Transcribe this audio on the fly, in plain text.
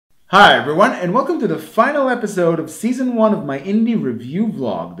Hi everyone, and welcome to the final episode of Season 1 of my indie review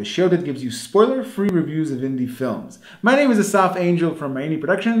vlog, the show that gives you spoiler-free reviews of indie films. My name is Asaf Angel from MyIndie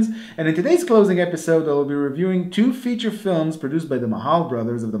Productions, and in today's closing episode I will be reviewing two feature films produced by the Mahal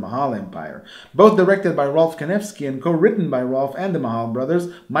brothers of the Mahal Empire, both directed by Rolfe Kanefsky and co-written by Rolfe and the Mahal brothers,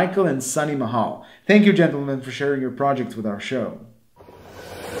 Mahal and Sonny Mahal. Thank you gentlemen for sharing your projects with our show.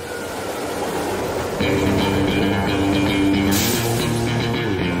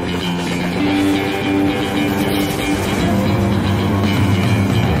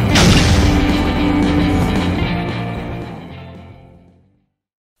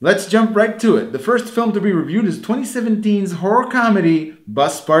 Let's jump right to it. The first film to be reviewed is 2017's horror comedy,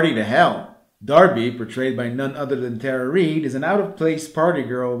 Bus Party to Hell. Darby, portrayed by none other than Reid, is an out-of-place party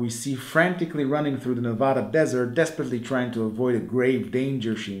girl we see frantically running through the Nevada desert, desperately trying to avoid a grave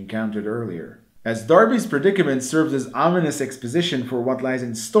danger she encountered earlier. As Darby's predicament serves as ominous exposition for what lies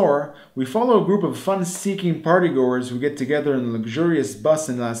in store, we follow a group of fun-seeking partygoers who get together in a luxurious bus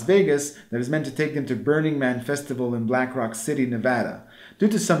in Las Vegas that is meant to take them to Burning Man Festival in Black Rock City, Nevada. Due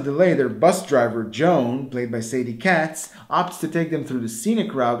to some delay, their bus driver, Joan, played by Sadie Katz, opts to take them through the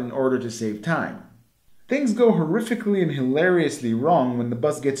scenic route in order to save time. Things go horrifically and hilariously wrong when the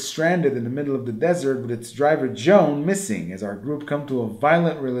bus gets stranded in the middle of the desert with its driver, Joan, missing, as our group come to a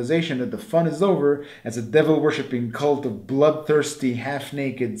violent realization that the fun is over as a devil-worshipping cult of bloodthirsty,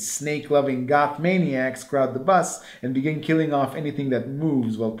 half-naked, snake-loving goth maniacs crowd the bus and begin killing off anything that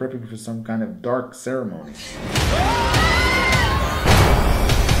moves while prepping for some kind of dark ceremony.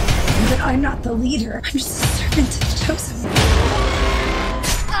 But I'm not the leader. I'm just a servant to the chosen one.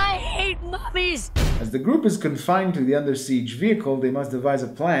 I hate mummies! As the group is confined to the under siege vehicle, they must devise a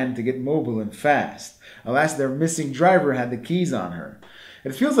plan to get mobile and fast. Alas, their missing driver had the keys on her.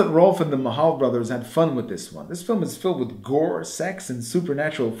 It feels that Rolfe and the Mahal brothers had fun with this one. This film is filled with gore, sex, and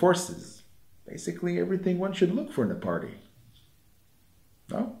supernatural forces. Basically everything one should look for in a party.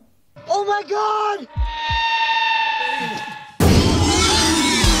 No? Oh my god!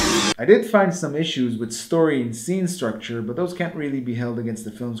 I did find some issues with story and scene structure, but those can't really be held against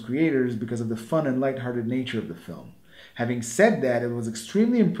the film's creators because of the fun and lighthearted nature of the film. Having said that, it was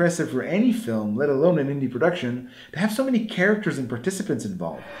extremely impressive for any film, let alone an indie production, to have so many characters and participants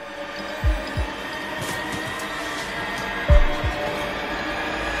involved.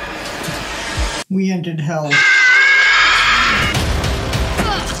 We entered hell.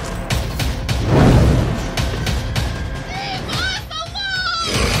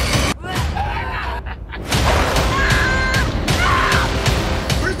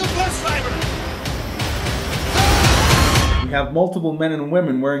 We have multiple men and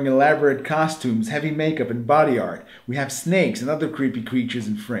women wearing elaborate costumes, heavy makeup, and body art. We have snakes and other creepy creatures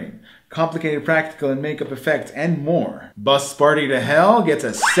in frame, complicated practical and makeup effects, and more. Bus Party to Hell gets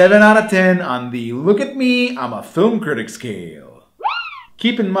a 7 out of 10 on the Look at Me, I'm a Film Critic scale.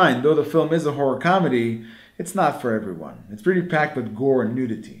 Keep in mind, though the film is a horror comedy, it's not for everyone. It's pretty packed with gore and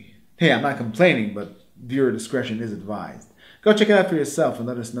nudity. Hey, I'm not complaining, but viewer discretion is advised. Go check it out for yourself and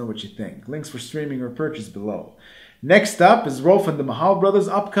let us know what you think. Links for streaming or purchase below. Next up is Rolfe and the Mahal brothers'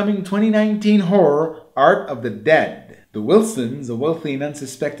 upcoming 2019 horror, Art of the Dead. The Wilsons, a wealthy and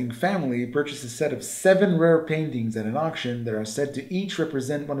unsuspecting family, purchased a set of 7 rare paintings at an auction that are said to each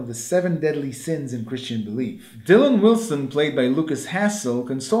represent one of the 7 deadly sins in Christian belief. Dylan Wilson, played by Lucas Hassel,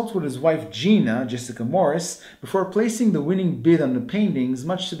 consults with his wife Gina, Jessica Morris, before placing the winning bid on the paintings,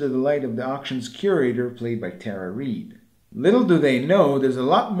 much to the delight of the auction's curator, played by Reid. Little do they know, there's a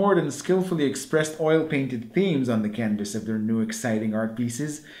lot more than skillfully expressed oil-painted themes on the canvas of their new exciting art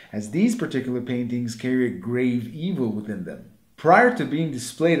pieces, as these particular paintings carry a grave evil within them. Prior to being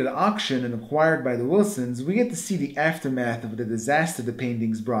displayed at auction and acquired by the Wilsons, we get to see the aftermath of the disaster the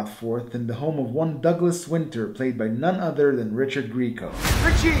paintings brought forth in the home of one Douglas Winter, played by none other than Richard Grieco.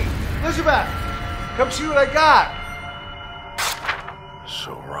 Richie! Elizabeth! Come see what I got!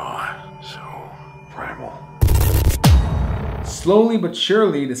 So raw, so primal. Slowly but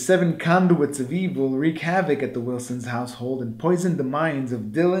surely, the 7 conduits of evil wreak havoc at the Wilsons' household and poison the minds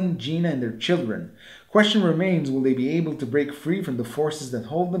of Dylan, Gina, and their children. Question remains, will they be able to break free from the forces that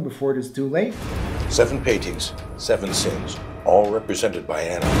hold them before it is too late? 7 paintings, 7 sins, all represented by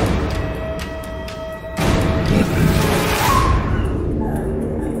Anna.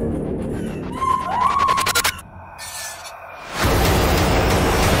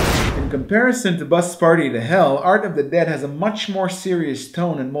 In comparison to Bus Party to Hell, Art of the Dead has a much more serious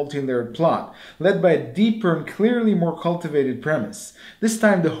tone and multi-layered plot, led by a deeper and clearly more cultivated premise. This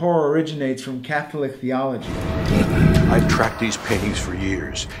time the horror originates from Catholic theology. I've tracked these paintings for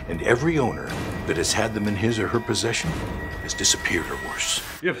years, and every owner that has had them in his or her possession has has disappeared or worse.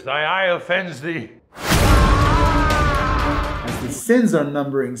 If thy eye offends thee. As the sins are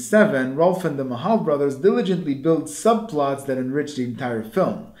numbering 7, Rolfe and the Mahal brothers diligently build subplots that enrich the entire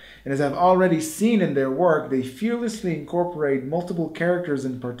film. And as I've already seen in their work, they fearlessly incorporate multiple characters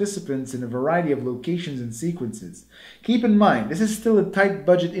and participants in a variety of locations and sequences. Keep in mind, this is still a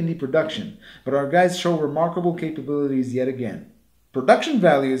tight-budget indie production, but our guys show remarkable capabilities yet again. Production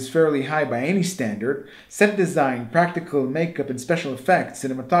value is fairly high by any standard. Set design, practical makeup, and special effects,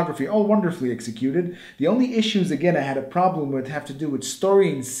 cinematography, all wonderfully executed. The only issues, again, I had a problem with have to do with story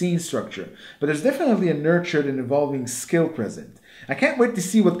and scene structure, but there's definitely a nurtured and evolving skill present. I can't wait to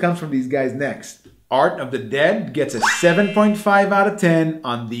see what comes from these guys next. Art of the Dead gets a 7.5 out of 10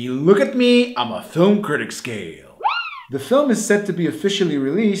 on the Look at Me, I'm a Film Critic scale. The film is set to be officially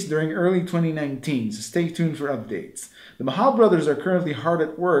released during early 2019, so stay tuned for updates. The Mahal brothers are currently hard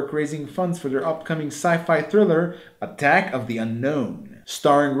at work raising funds for their upcoming sci-fi thriller, Attack of the Unknown,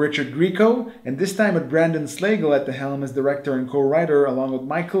 starring Richard Grieco, and this time with Brandon Slagle at the helm as director and co-writer along with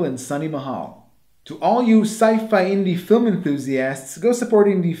Mahal and Sonny Mahal. To all you sci-fi indie film enthusiasts, go support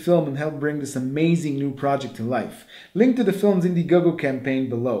indie film and help bring this amazing new project to life. Link to the film's Indiegogo campaign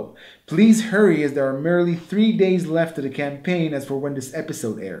below. Please hurry as there are merely 3 days left to the campaign as for when this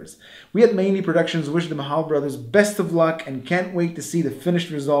episode airs. We at MyIndie Productions wish the Mahal brothers best of luck and can't wait to see the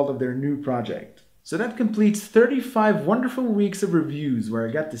finished result of their new project. So that completes 35 wonderful weeks of reviews where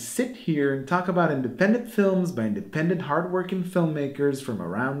I got to sit here and talk about independent films by independent hardworking filmmakers from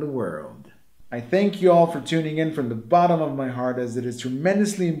around the world. I thank you all for tuning in from the bottom of my heart, as it is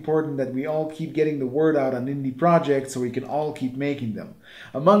tremendously important that we all keep getting the word out on indie projects so we can all keep making them.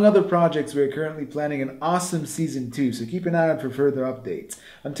 Among other projects, we are currently planning an awesome Season 2, so keep an eye out for further updates.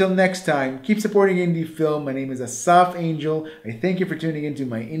 Until next time, keep supporting indie film. My name is Asaf Angel. I thank you for tuning into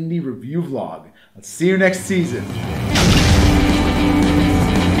my indie review vlog. I'll see you next season.